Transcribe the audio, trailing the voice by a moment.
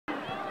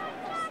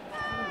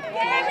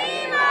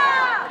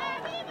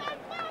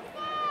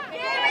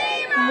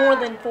More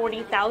than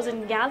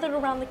 40,000 gathered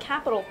around the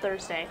Capitol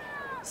Thursday.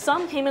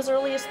 Some came as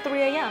early as 3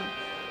 a.m.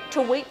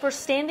 to wait for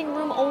standing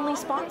room only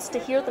spots to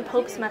hear the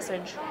Pope's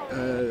message.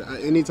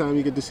 Anytime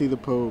you get to see the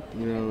Pope,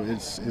 you know,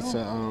 it's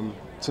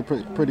a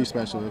pretty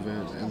special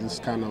event, and it's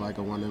kind of like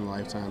a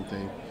one-in-a-lifetime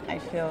thing. I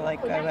feel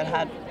like I would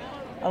have had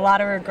a lot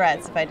of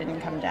regrets if I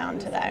didn't come down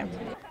today.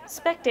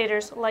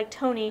 Spectators, like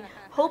Tony,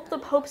 hope the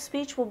Pope's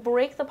speech will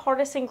break the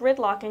partisan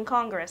gridlock in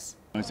Congress.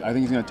 I think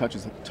he's going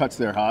to touch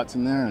their hearts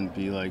in there and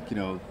be like, you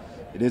know,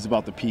 it is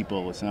about the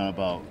people. It's not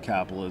about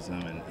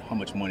capitalism and how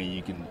much money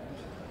you can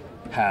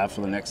have for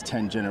the next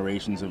 10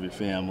 generations of your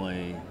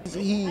family.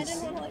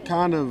 He's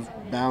kind of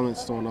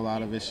balanced on a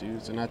lot of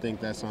issues, and I think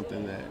that's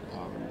something that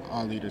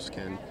our leaders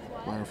can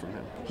learn from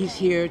him. He's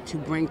here to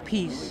bring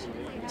peace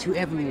to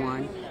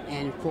everyone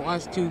and for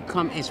us to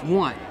come as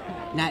one,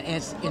 not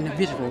as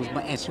individuals,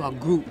 but as a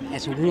group,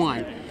 as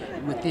one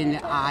within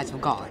the eyes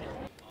of God.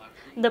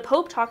 The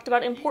Pope talked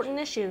about important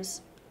issues,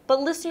 but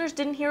listeners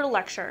didn't hear a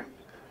lecture.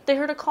 They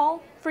heard a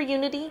call for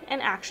unity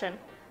and action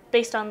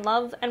based on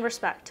love and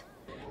respect.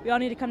 We all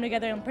need to come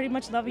together and pretty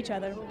much love each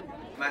other.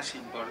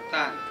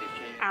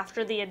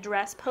 After the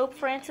address, Pope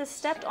Francis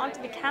stepped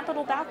onto the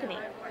Capitol balcony,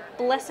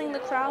 blessing the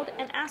crowd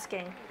and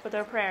asking for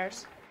their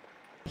prayers.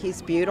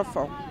 He's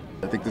beautiful.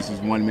 I think this is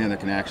one man that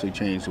can actually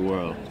change the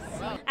world.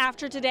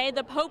 After today,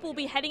 the Pope will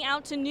be heading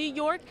out to New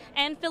York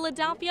and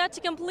Philadelphia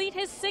to complete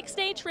his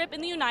 6-day trip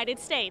in the United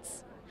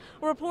States.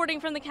 Reporting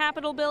from the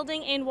Capitol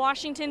building in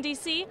Washington,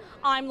 D.C.,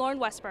 I'm Lauren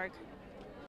Westberg.